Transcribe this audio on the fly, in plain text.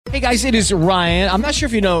Hey guys, it is Ryan. I'm not sure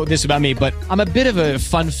if you know this about me, but I'm a bit of a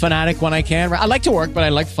fun fanatic when I can. I like to work, but I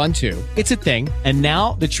like fun too. It's a thing. And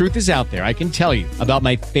now the truth is out there. I can tell you about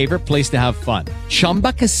my favorite place to have fun.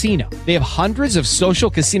 Chumba Casino. They have hundreds of social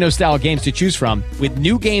casino style games to choose from with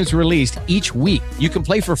new games released each week. You can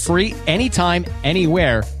play for free anytime,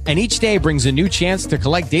 anywhere. And each day brings a new chance to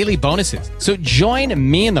collect daily bonuses. So join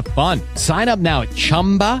me in the fun. Sign up now at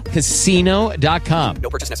ChumbaCasino.com. No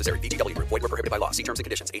purchase necessary. VGW. Void where prohibited by law. See terms and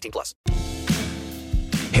conditions. 18+.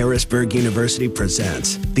 Harrisburg University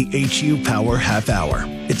presents the HU Power Half Hour.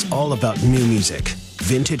 It's all about new music,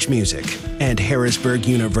 vintage music, and Harrisburg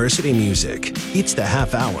University music. It's the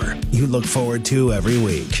half hour you look forward to every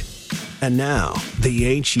week. And now,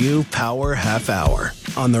 the HU Power Half Hour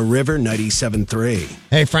on the River 97.3.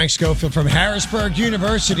 Hey, Frank Schofield from Harrisburg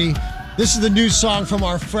University. This is the new song from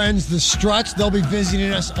our friends, the Struts. They'll be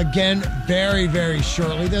visiting us again very, very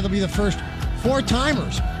shortly. They'll be the first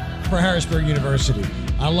four-timers for Harrisburg University.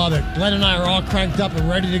 I love it. Glenn and I are all cranked up and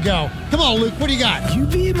ready to go. Come on, Luke, what do you got? You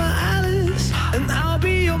be my Alice, and I'll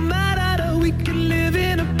be your Matador. We can live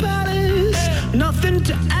in a palace. Nothing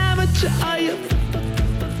to amateur. You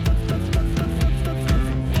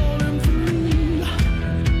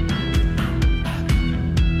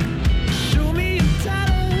show me your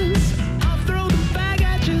talents. I'll throw the bag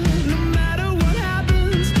at you. No matter what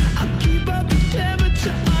happens, I'll keep up the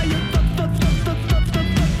temperature.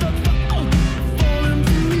 Falling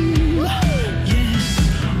for me. Yes.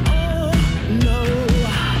 Oh no.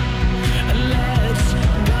 Let's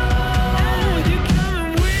go. You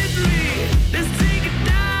coming with me? Let's take a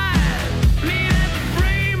dive. Meet at the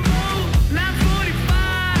Rainbow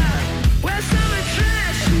 945. Where summer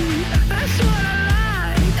trashy. That's what I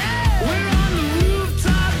like. We're on the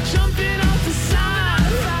rooftop, jumping off the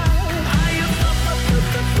side. Are you falling with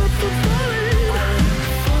me?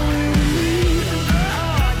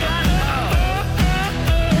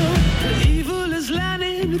 The evil is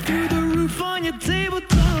landing through the roof on your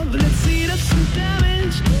tabletop. Let's eat up some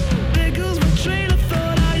damage. There goes my train of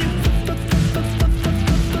thought. Are you falling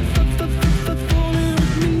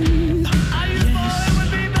with me? Are you falling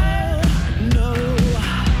with me, babe? No.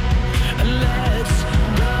 Let's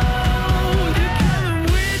go. You coming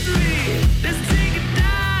with me? Let's take a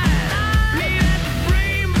dive. Meet at the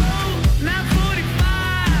Rainbow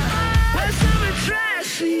 945. Where summer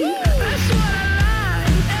trashy. That's what I like.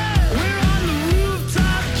 We're on the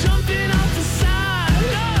rooftop, jumping off the side.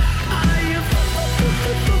 Are you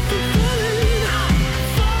falling for me?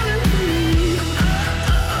 Tell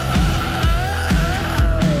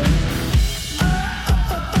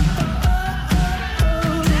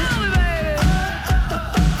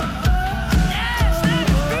baby.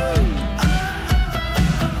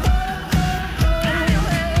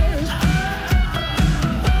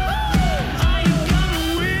 Are you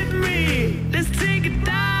coming with me? Let's take a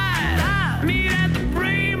dive. Meet at the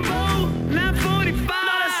Rainbow 945.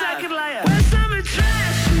 Not a second layer. Where summer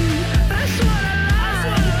trashy. That's what I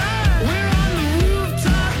like. We're on the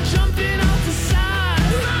rooftop, jumping off the side.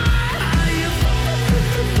 Are you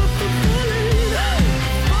falling for me?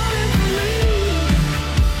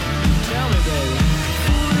 Tell me, baby.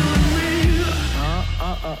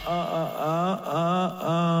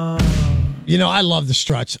 You know, I love the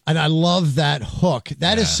Struts, and I love that hook.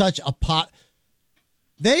 That is such a pop.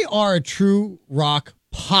 They are a true rock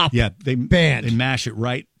pop band. They mash it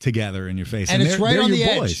right together in your face. And it's right they're on your the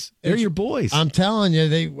edge. boys. They're your boys. I'm telling you,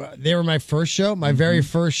 they were my first show, my very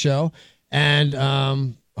first show, and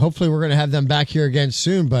hopefully we're going to have them back here again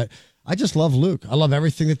soon. But I just love Luke. I love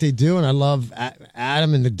everything that they do, and I love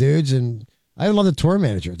Adam and the dudes, and I love the tour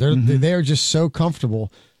manager. They are just so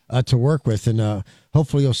comfortable to work with, and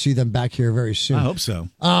hopefully you'll see them back here very soon. I hope so.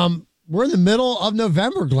 We're in the middle of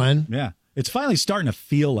November, Glenn. Yeah. It's finally starting to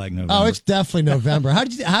feel like November. Oh, it's definitely November. How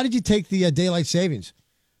did you take the daylight savings?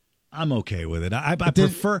 I'm okay with it. I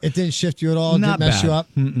prefer. It didn't shift you at all. It Not didn't mess bad. you up.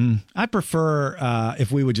 I prefer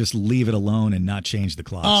if we would just leave it alone and not change the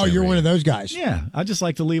clocks. Oh, you're one of those guys. Yeah, I just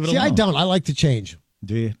like to leave it See, alone. I don't. I like to change.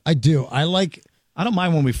 Do you? I do. I don't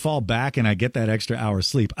mind when we fall back and I get that extra hour of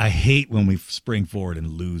sleep. I hate when we spring forward and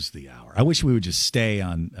lose the hour. I wish we would just stay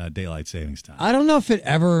on daylight savings time. I don't know if it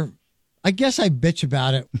ever. I guess I bitch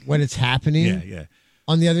about it when it's happening. Yeah.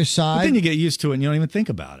 On the other side, But then you get used to it and you don't even think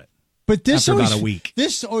about it. But this after always, about a week.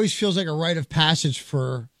 This always feels like a rite of passage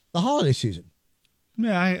for the holiday season.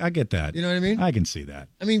 Yeah, I get that. You know what I mean? I can see that.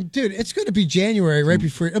 I mean, dude, it's going to be January right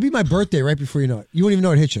before. It'll be my birthday right before you know it. You won't even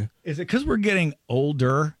know it hit you. Is it because we're getting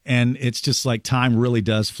older and it's just like time really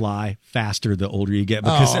does fly faster the older you get?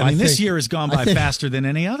 Because this year has gone by faster than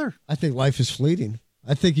any other. I think life is fleeting.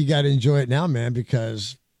 I think you got to enjoy it now, man,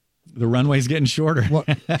 because The runway's getting shorter. Well,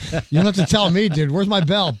 you don't have to tell me, dude. Where's my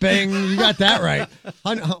bell? Bing. You got that right.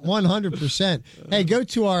 100%. Hey, go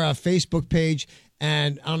to our Facebook page.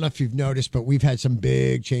 And I don't know if you've noticed, but we've had some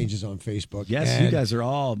big changes on Facebook. Yes, and you guys are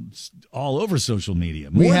all over social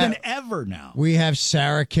media. More than ever now. We have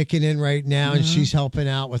Sarah kicking in right now, and she's helping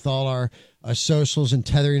out with all our socials and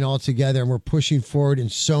tethering all together. And we're pushing forward in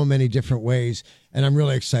so many different ways. And I'm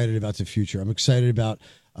really excited about the future. I'm excited about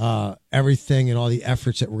everything and all the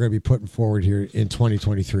efforts that we're going to be putting forward here in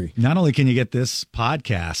 2023. Not only can you get this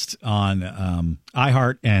podcast on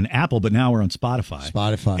iHeart and Apple, but now we're on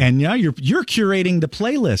Spotify. And now you're curating the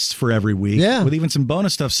playlists for every week with even some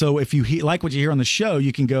bonus stuff. So if you like what you hear on the show,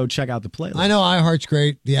 you can go check out the playlist. I know iHeart's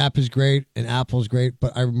great, the app is great, and Apple's great,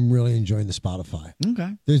 but I'm really enjoying the Spotify.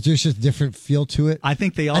 Okay. There's just a different feel to it. I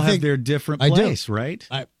think they all have their different place, right?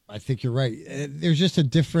 I think you're right. There's just a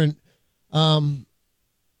different... you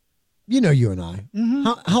and I. Mm-hmm.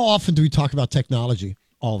 How often do we talk about technology?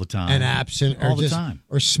 All the time. And apps and all the time.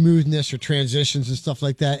 Or smoothness or transitions and stuff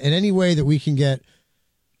like that. And any way that we can get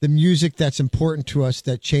the music that's important to us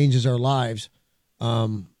that changes our lives,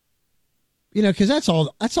 because that's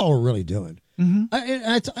all we're really doing. Mm-hmm.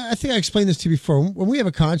 I think I explained this to you before. When we have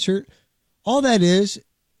a concert, all that is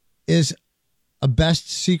a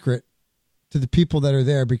best secret to the people that are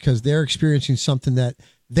there because they're experiencing something that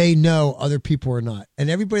they know other people are not. And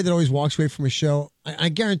everybody that always walks away from a show, I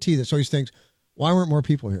guarantee this, always thinks, why weren't more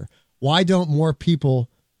people here? Why don't more people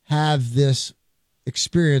have this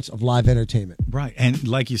experience of live entertainment? Right. And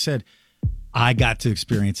like you said, I got to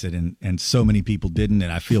experience it and so many people didn't.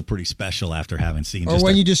 And I feel pretty special after having seen Or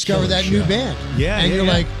when you discover that new band. Yeah. And you're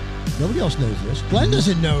like, nobody else knows this. Glenn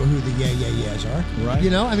doesn't know who the Yeah, Yeah, Yeahs are. Right.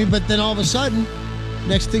 But then all of a sudden,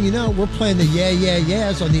 next thing you know, we're playing the Yeah, Yeah,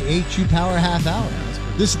 Yeahs on the HU Power Half Hour.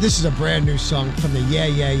 This is a brand new song from the Yeah,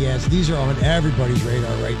 Yeah, Yeahs. These are on everybody's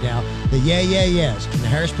radar right now. The Yeah, Yeah, Yeahs from the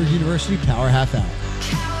Harrisburg University Power Half Hour.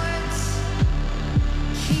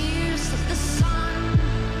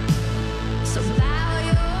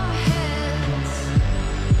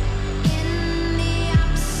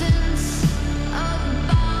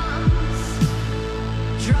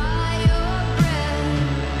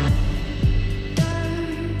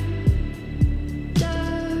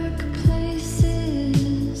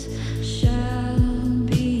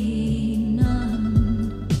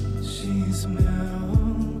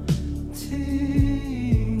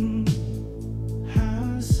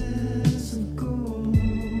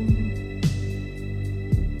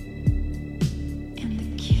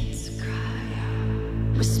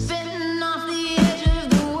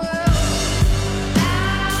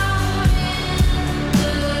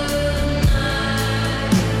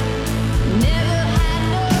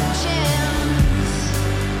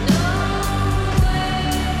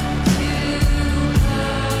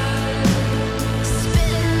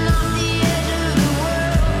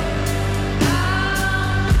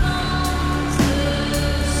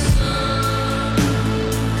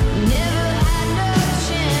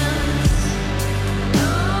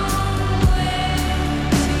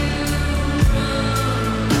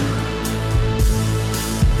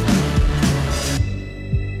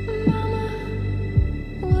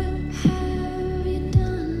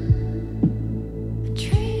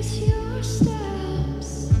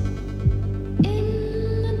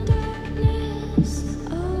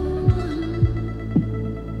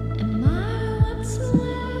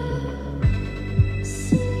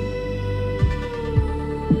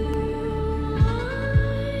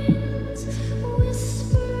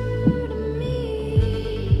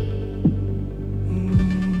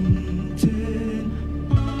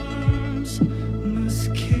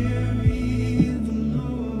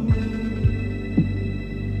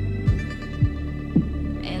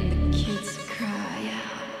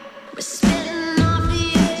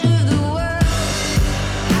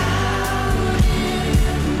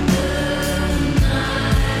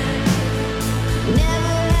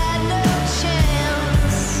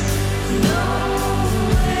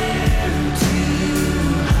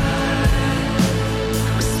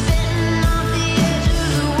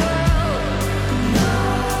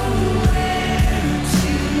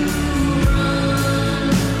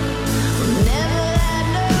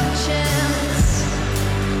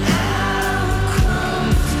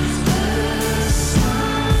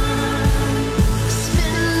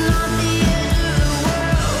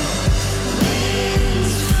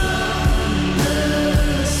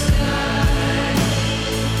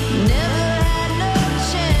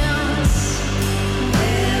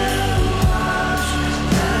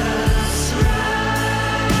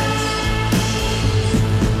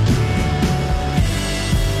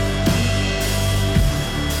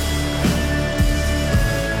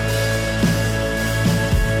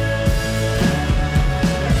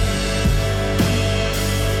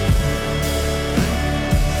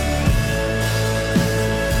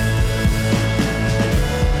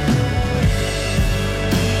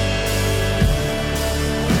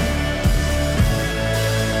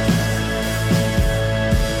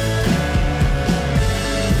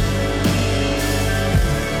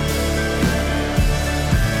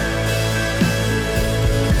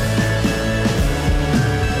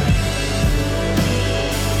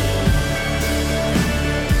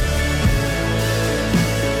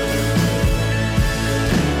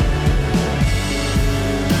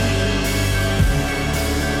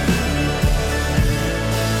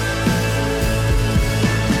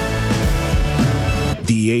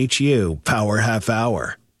 The HU Power Half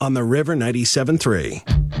Hour on the River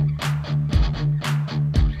 97.3.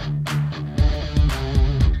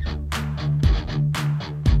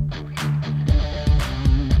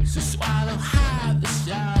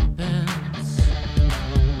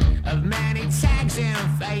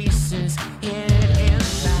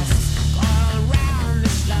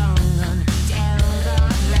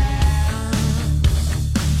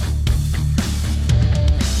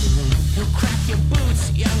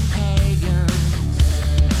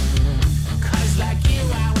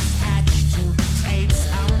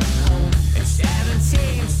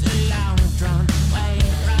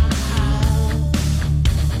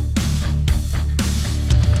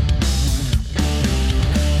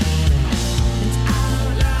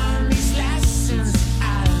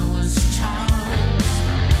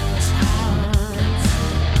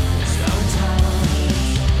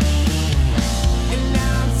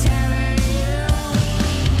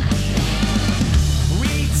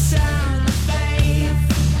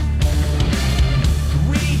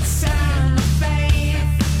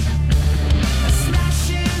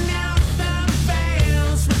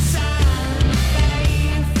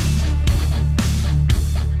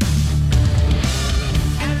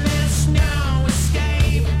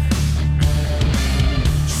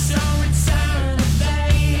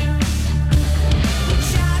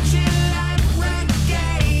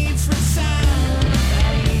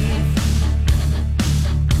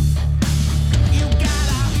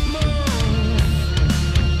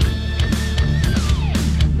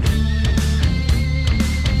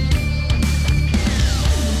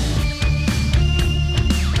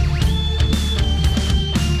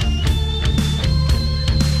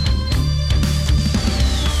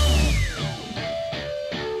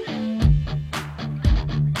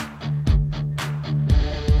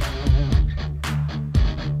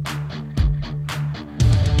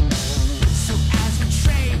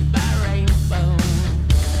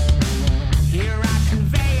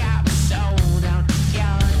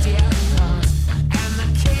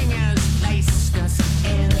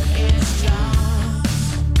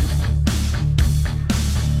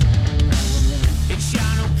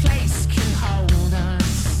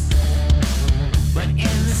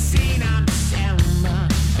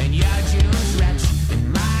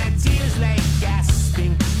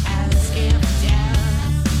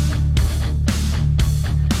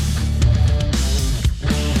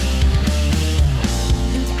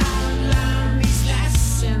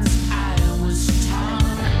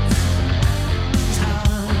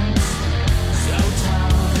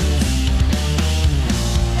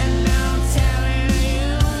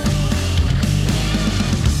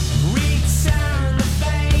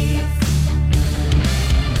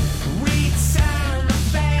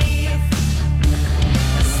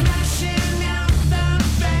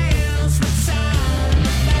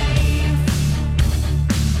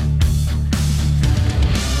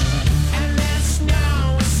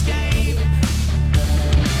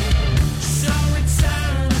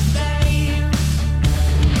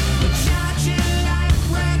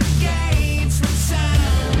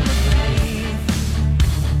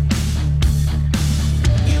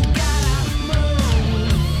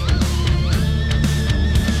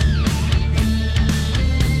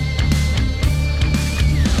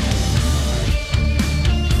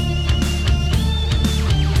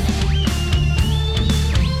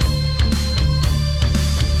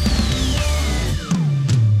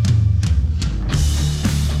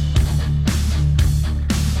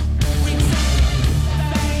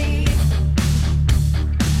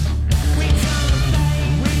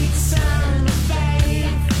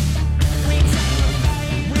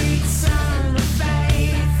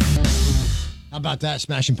 About that,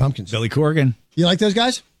 Smashing Pumpkins. Billy Corgan. You like those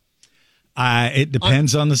guys? It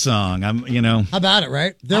depends on the song. How about it,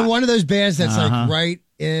 right? They're one of those bands that's like right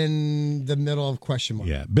in the middle of question mark.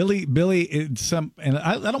 Yeah, Billy. And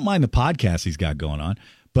I don't mind the podcast he's got going on,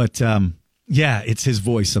 but yeah, it's his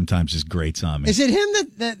voice sometimes just grates on me. Is it him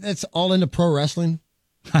that's all into pro wrestling?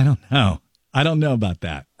 I don't know. I don't know about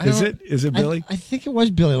that. Is it Billy? I think it was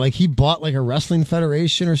Billy. Like he bought like a wrestling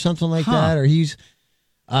federation or something like that, or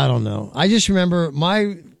I don't know. I just remember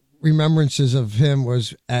my remembrances of him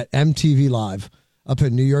was at MTV Live up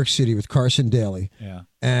in New York City with Carson Daly. Yeah.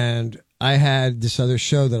 And I had this other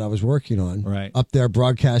show that I was working on up there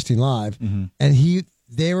broadcasting live. Mm-hmm. And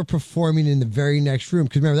they were performing in the very next room.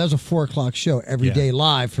 Because remember, that was a 4:00 show every day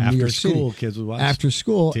live from New York City. After school, kids would watch. After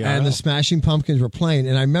school. TRL. And the Smashing Pumpkins were playing.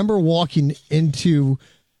 And I remember walking into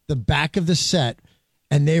the back of the set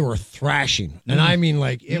and they were thrashing. And I mean,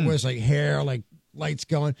 like, it was like hair, like, lights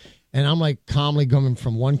going, and I'm like calmly going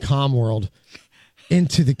from one calm world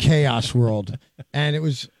into the chaos world. And it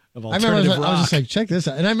was, I remember I was just like, check this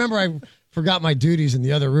out. And I remember I forgot my duties in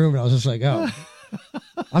the other room, and I was just like, oh,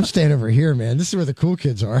 I'm staying over here, man. This is where the cool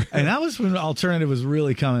kids are. And that was when alternative was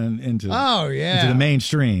really coming into into the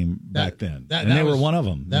mainstream back then. And they were one of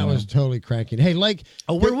them. That was totally cranking. Hey, like...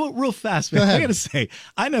 Oh, we're real fast, man. I got to say,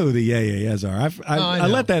 I know who the Yeah are. I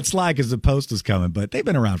let that slide because the post was coming, but they've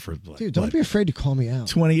been around for... Dude, don't be afraid to call me out.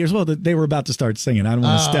 20 years. Well, they were about to start singing. I don't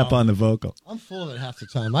want to step on the vocal. I'm full of it half the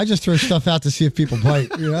time. I just throw stuff out to see if people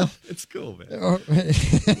bite, you know? It's cool, man.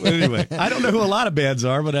 But anyway, I don't know who a lot of bands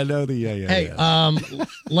are, but I know the Yeah. Hey,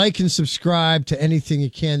 like and subscribe to anything you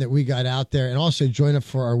can that we got out there, and also join up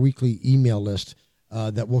for our weekly email list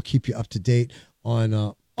that will keep you up to date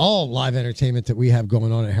on all live entertainment that we have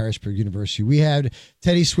going on at Harrisburg University. We had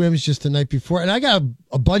Teddy Swims just the night before, and I got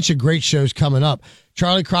a bunch of great shows coming up.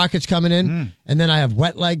 Charlie Crockett's coming in, and then I have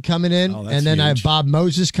Wet Leg coming in, and then I have Bob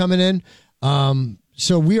Moses coming in.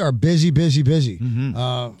 So we are busy. Mm-hmm.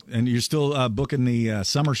 And you're still booking the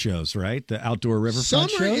summer shows, right? The outdoor riverfront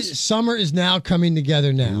shows? Summer is now coming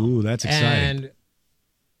together now. Ooh, that's exciting. And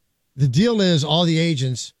the deal is all the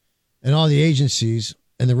agents and all the agencies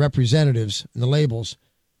and the representatives and the labels.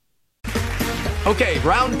 Okay,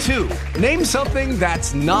 round 2. Name something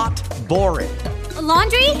that's not boring. A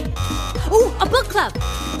laundry? Ooh, a book club.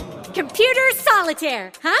 Computer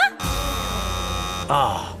solitaire, huh?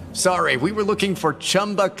 Ah. Sorry, we were looking for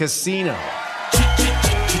Chumba Casino.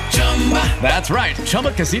 That's right.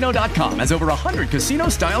 ChumbaCasino.com has over 100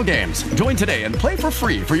 casino-style games. Join today and play for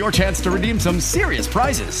free for your chance to redeem some serious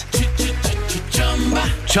prizes.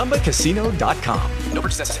 ChumbaCasino.com. No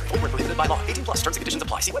purchase necessary. Void where prohibited by law. 18+ terms and conditions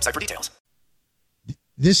apply. See website for details.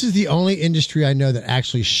 This is the only industry I know that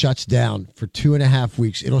actually shuts down for 2.5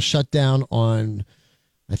 weeks. It'll shut down on,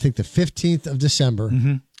 I think, the 15th of December.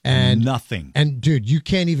 Mm-hmm. And nothing. And dude, you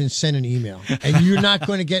can't even send an email, and you're not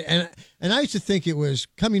going to get. And I used to think it was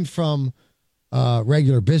coming from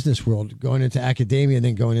regular business world, going into academia, and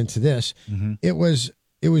then going into this. Mm-hmm. It was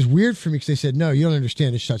weird for me because they said, "No, you don't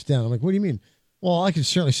understand. It shuts down." I'm like, "What do you mean?" Well, I can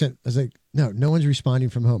certainly send. I was like, "No one's responding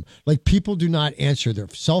from home. Like people do not answer their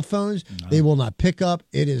cell phones. No. They will not pick up.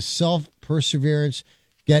 It is self-perseverance.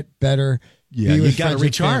 Get better." Yeah, you got to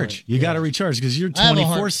recharge. You got to recharge because you're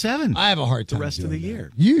 24/7. I have a hard time the rest of the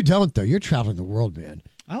year. You don't though. You're traveling the world, man.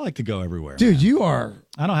 I like to go everywhere, dude. Man. You are.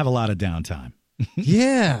 I don't have a lot of downtime.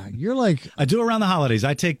 Yeah, you're like. I do around the holidays.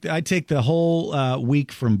 I take the whole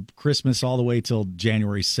week from Christmas all the way till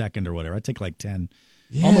January 2nd or whatever. I take like 10.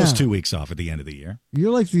 Yeah. Almost 2 weeks off at the end of the year.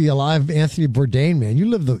 You're like the alive Anthony Bourdain, man. You're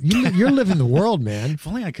living the world, man. If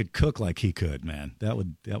only I could cook like he could, man. That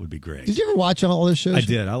would be great. Did you ever watch all those shows? I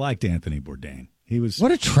did. I liked Anthony Bourdain. He was.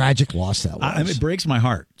 What a tragic loss that was. It breaks my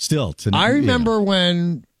heart still. I remember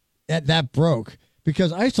when that broke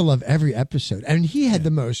because I used to love every episode, and he had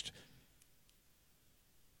the most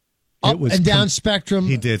up and down spectrum.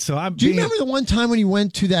 He did. So do you remember the one time when he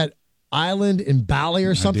went to that island in Bali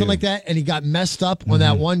or something like that, and he got messed up on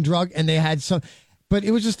that one drug, and they had some, but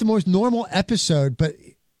it was just the most normal episode, but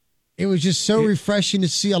it was just so refreshing to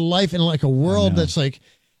see a life in like a world that's like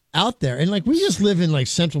out there, and like we just live in like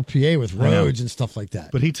Central PA with roads and stuff like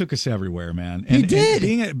that. But he took us everywhere, man. He did.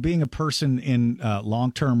 And being a person in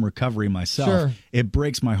long-term recovery myself, it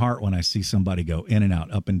breaks my heart when I see somebody go in and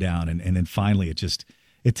out, up and down, and then finally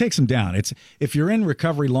it takes them down. It's if you're in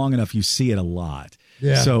recovery long enough, you see it a lot.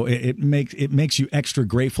 Yeah. So it makes you extra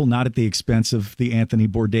grateful, not at the expense of the Anthony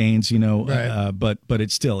Bourdains, you know, right. But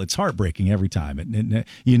it's heartbreaking every time.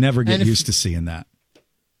 You never get used to seeing that.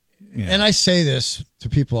 Yeah. And I say this to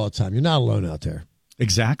people all the time: you're not alone out there.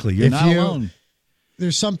 Exactly, you're not alone.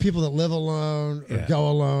 There's some people that live alone or go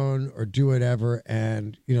alone or do whatever,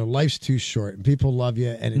 and you know life's too short, and people love you,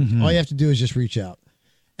 and all you have to do is just reach out,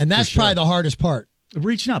 and that's probably the hardest part.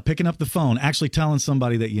 Reaching out, picking up the phone, actually telling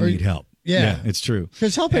somebody that you need help. Yeah, it's true.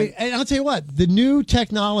 Because and I'll tell you what, the new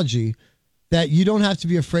technology that you don't have to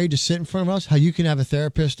be afraid to sit in front of us, how you can have a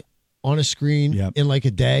therapist on a screen in like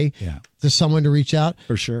a day to someone to reach out.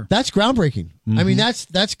 For sure. That's groundbreaking. Mm-hmm. I mean, that's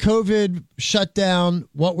COVID shut down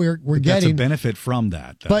what we're getting. That's a benefit from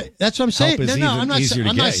that, though. But that's what I'm saying. I'm not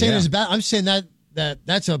saying it's bad. I'm saying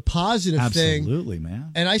that's a positive thing. Absolutely,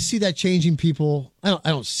 man. And I see that changing people. I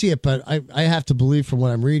don't see it, but I have to believe from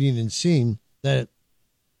what I'm reading and seeing that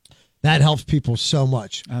helps people so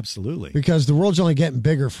much. Absolutely. Because the world's only getting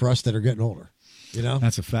bigger for us that are getting older. You know?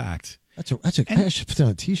 That's a fact. I should put that on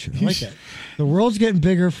a t-shirt. I like that. The world's getting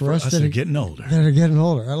bigger for us that are getting older. That are getting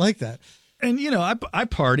older. I like that. And, you know, I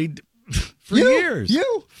partied For years.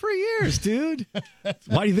 You? For years, dude.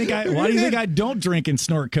 Why do you think I don't drink and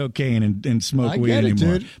snort cocaine and smoke weed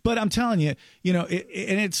anymore? Dude. But I'm telling you,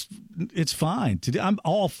 it's fine. I'm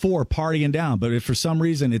all for partying down, but if for some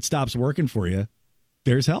reason it stops working for you,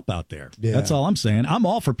 there's help out there. Yeah. That's all I'm saying. I'm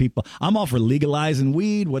all for people. I'm all for legalizing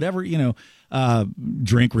weed, whatever,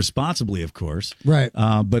 drink responsibly, of course. Right.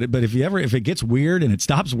 But if it gets weird and it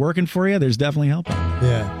stops working for you, there's definitely help out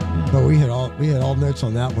there. Yeah. But we had all notes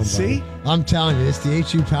on that one. Buddy. See? I'm telling you, it's the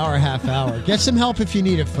HU Power Half Hour. Get some help if you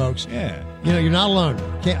need it, folks. Yeah. You're not alone.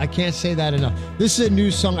 I can't say that enough. This is a new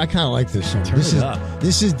song. I kind of like this song. Turn it up.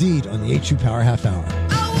 This is Deed on the HU Power Half Hour.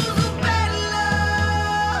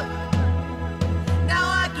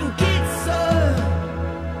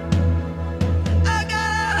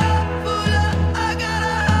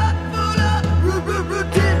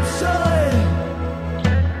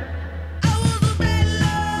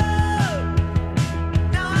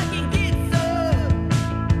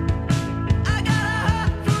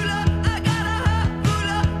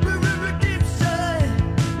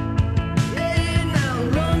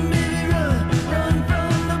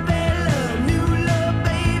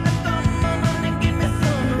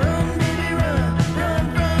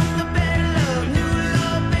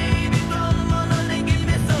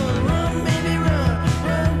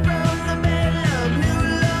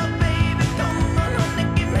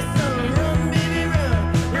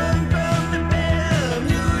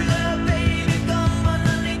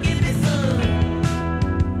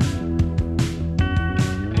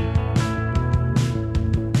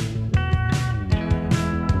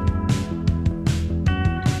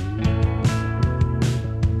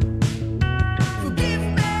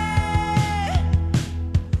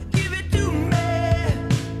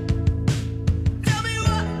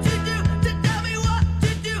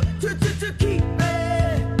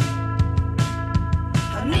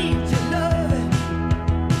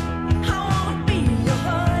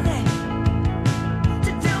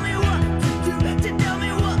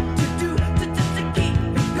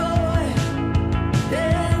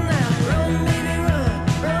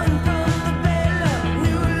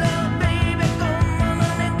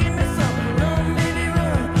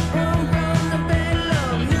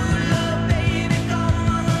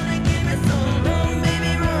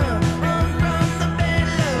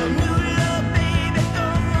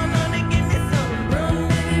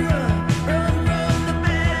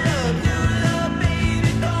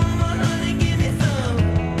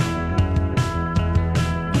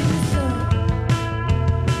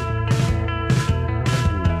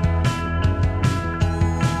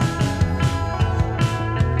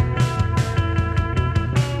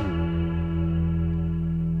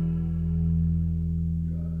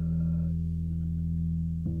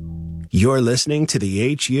 You're listening to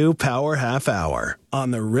the HU Power Half Hour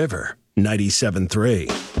on the River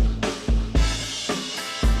 97.3.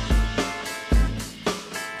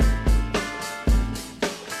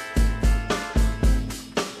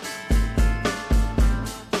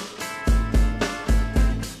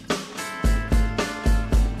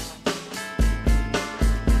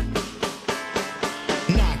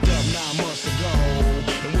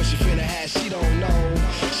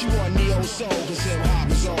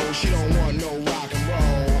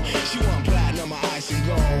 She want platinum or ice and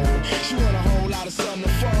gold. She want a whole lot of something to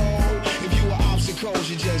fold.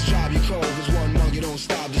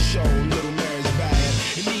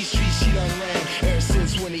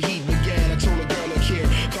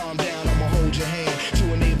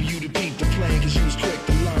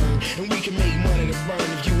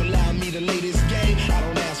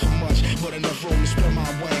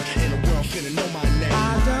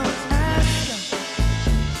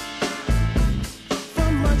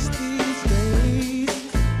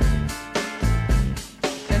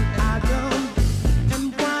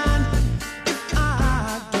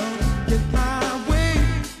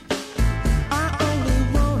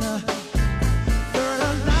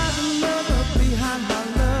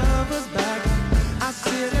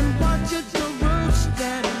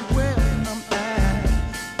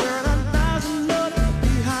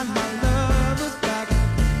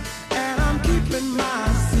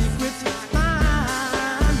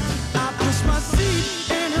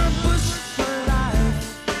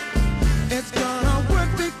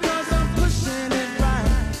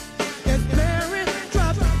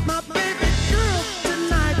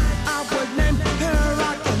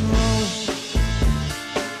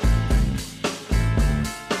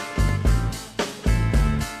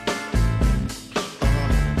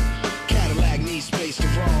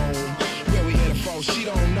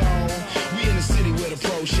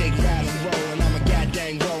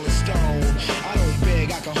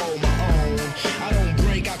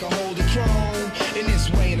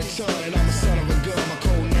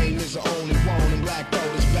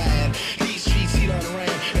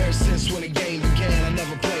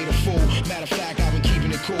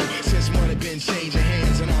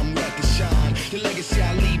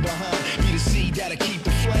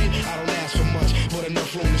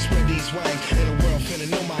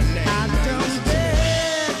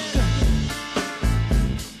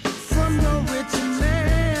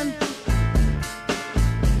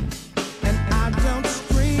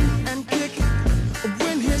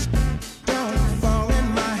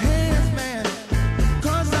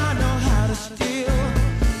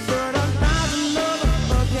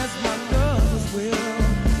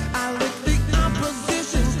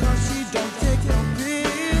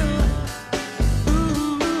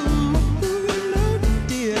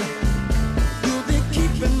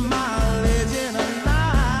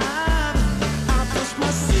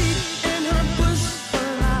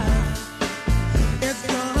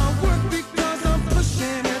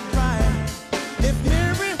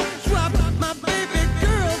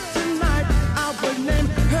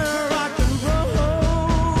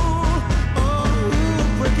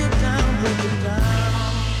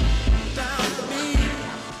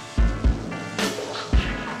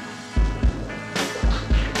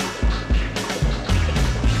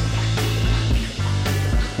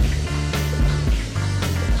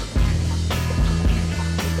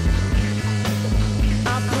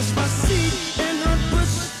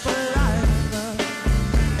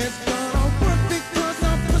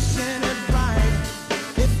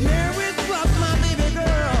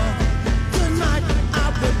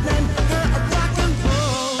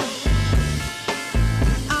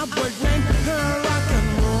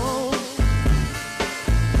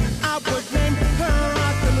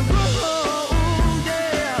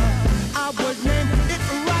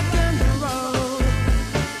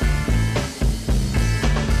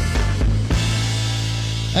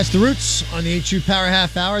 That's The Roots on the HU Power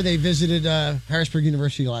Half Hour. They visited Harrisburg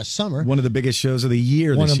University last summer. One of the biggest shows of the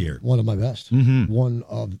year this year. One of my best. Mm-hmm.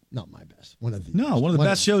 Not my best. One of the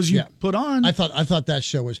best shows you put on. I thought that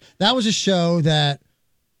show was a show that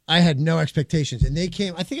I had no expectations. And they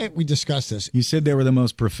came, we discussed this. You said they were the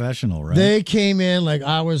most professional, right? They came in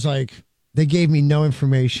they gave me no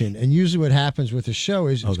information. And usually what happens with a show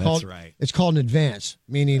is it's called an advance,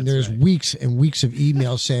 meaning there's weeks and weeks of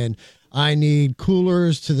emails saying, I need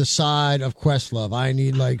coolers to the side of Questlove. I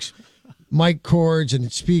need mic cords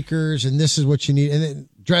and speakers, and this is what you need. And then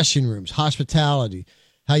dressing rooms, hospitality,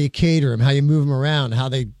 how you cater them, how you move them around, how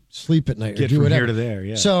they sleep at night, get or do from whatever. Here to there.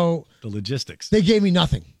 Yeah. So the logistics. They gave me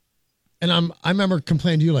nothing, and I remember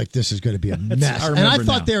complaining to you this is going to be a mess. And I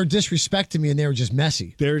thought they were disrespecting me, and they were just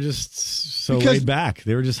messy. They were just so laid back.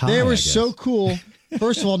 They were just high. They were so cool.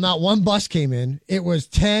 First of all, not one bus came in. It was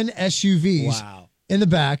 10 SUVs. Wow. In the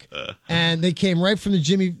back, and they came right from the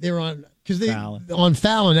Jimmy. They were on on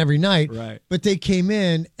Fallon every night, right? But they came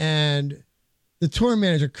in, and the tour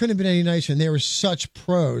manager couldn't have been any nicer. And they were such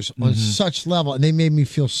pros on such level, and they made me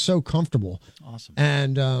feel so comfortable. Awesome.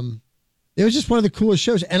 And it was just one of the coolest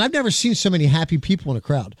shows. And I've never seen so many happy people in a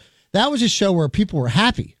crowd. That was a show where people were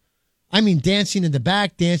happy. I mean, dancing in the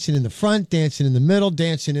back, dancing in the front, dancing in the middle,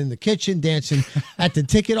 dancing in the kitchen, dancing at the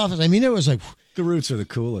ticket office. I mean, it was like the Roots are the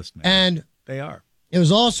coolest, man. And they are. It was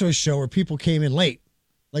also a show where people came in late.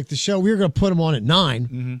 Like the show, we were going to put them on at 9.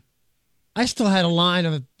 Mm-hmm. I still had a line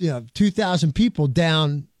of 2,000 people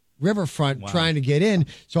down Riverfront trying to get in.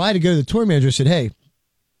 So I had to go to the tour manager and said, hey,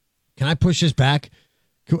 can I push this back?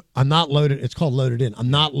 I'm not loaded. It's called loaded in. I'm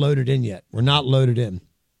not loaded in yet. We're not loaded in.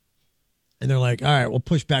 And they're like, all right, we'll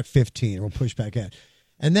push back 15 or we'll push back 8.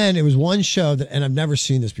 And then it was one show and I've never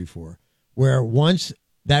seen this before, where once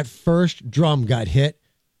that first drum got hit,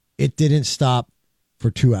 it didn't stop for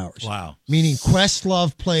 2 hours. Wow. Meaning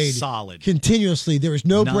Questlove played solid continuously. There was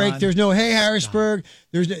no break. There's no, hey, Harrisburg.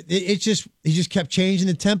 He just kept changing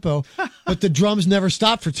the tempo, but the drums never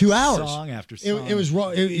stopped for 2 hours. Song after song. It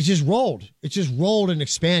just rolled. It just rolled and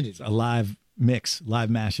expanded. It's a live mix, live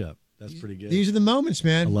mashup. That's pretty good. These are the moments,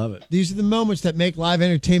 man. I love it. These are the moments that make live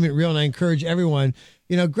entertainment real, and I encourage everyone,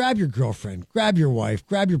 grab your girlfriend, grab your wife,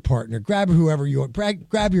 grab your partner, grab whoever you want,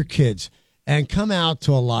 grab your kids, and come out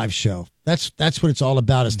to a live show. That's what it's all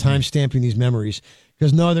about, is time-stamping these memories,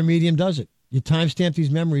 because no other medium does it. You time-stamp these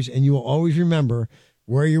memories, and you will always remember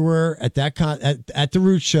where you were at at the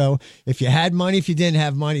Roots show. If you had money, if you didn't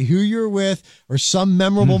have money, who you were with, or some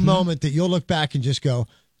memorable moment that you'll look back and just go,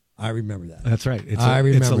 I remember that. That's right. It's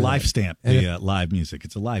a life stamp, live music.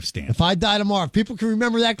 It's a life stamp. If I die tomorrow, if people can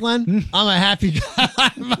remember that, Glenn, I'm a happy guy.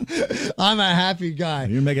 I'm a happy guy.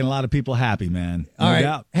 You're making a lot of people happy, man. No All right.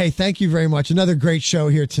 doubt. Hey, thank you very much. Another great show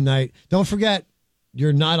here tonight. Don't forget,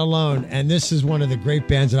 you're not alone. And this is one of the great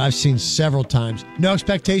bands that I've seen several times. No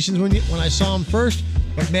expectations when I saw them first,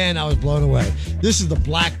 but man, I was blown away. This is the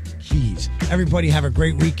Black Keys. Everybody have a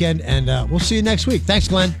great weekend, and we'll see you next week. Thanks,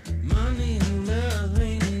 Glenn. Money and love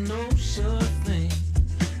ain't no sure thing.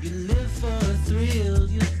 You live for a thrill,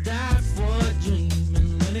 you die for a dream.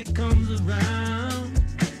 And when it comes around,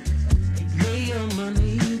 you lay your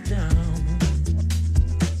money down.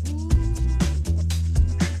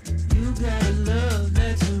 You got a love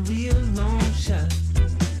that's a real long shot.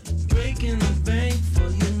 Breaking the bank for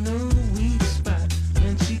your new weak spot.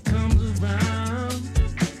 When she comes around,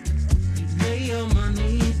 you lay your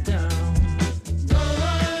money down. No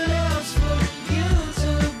one else for you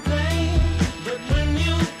to blame. But when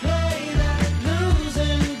you play that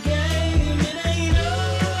losing game, it ain't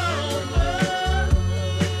over.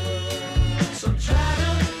 So try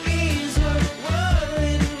to ease your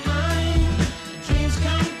worried mind. Dreams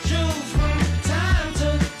come true from time to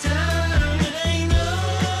time. It ain't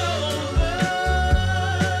over.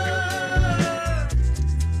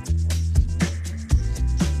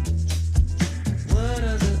 What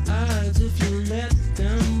are the odds if you let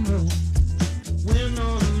them roll? Win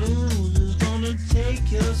or lose is gonna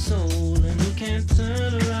take your soul, and you can't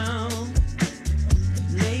turn around.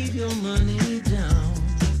 Lay your money down.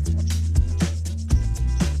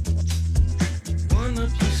 One up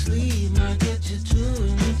your sleeve might get you two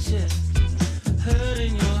in your chest. Hurt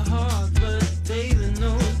in your heart, but baby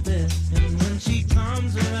knows best. And when she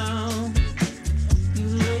comes around, you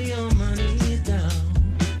lay your money down.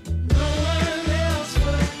 No one else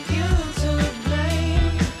but you to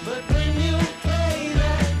blame. But when you play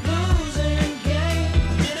that losing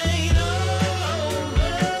game, it ain't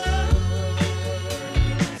over.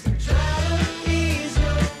 So try to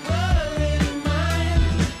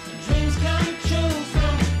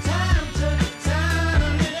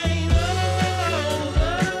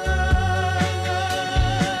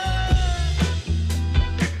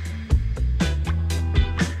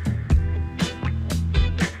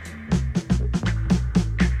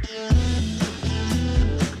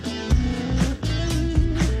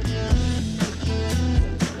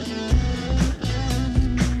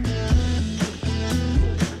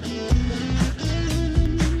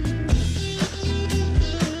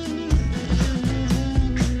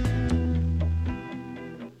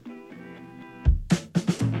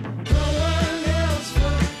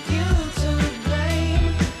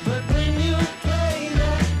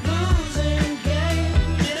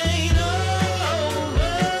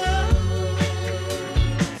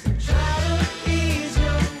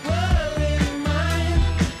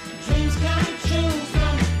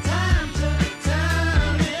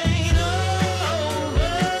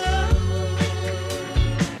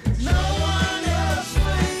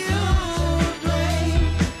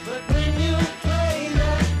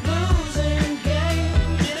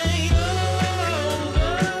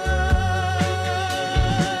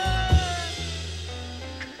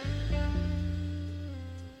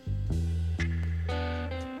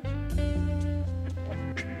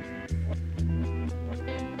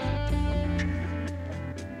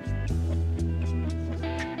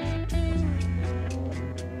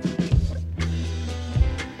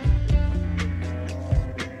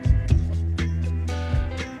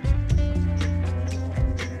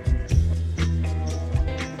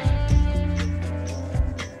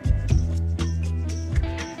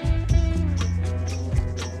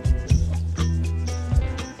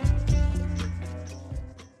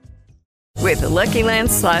With the Lucky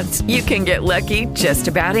Land Slots, you can get lucky just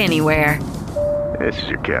about anywhere. This is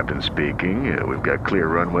your captain speaking. We've got clear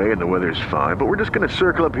runway and the weather's fine, but we're just going to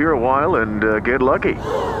circle up here a while and get lucky.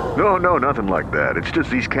 No, nothing like that. It's just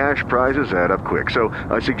these cash prizes add up quick. So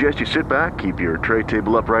I suggest you sit back, keep your tray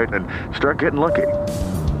table upright, and start getting lucky.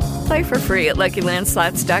 Play for free at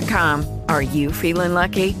LuckyLandSlots.com. Are you feeling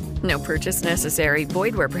lucky? No purchase necessary.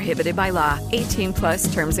 Void where prohibited by law.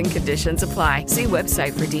 18+ terms and conditions apply. See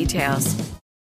website for details.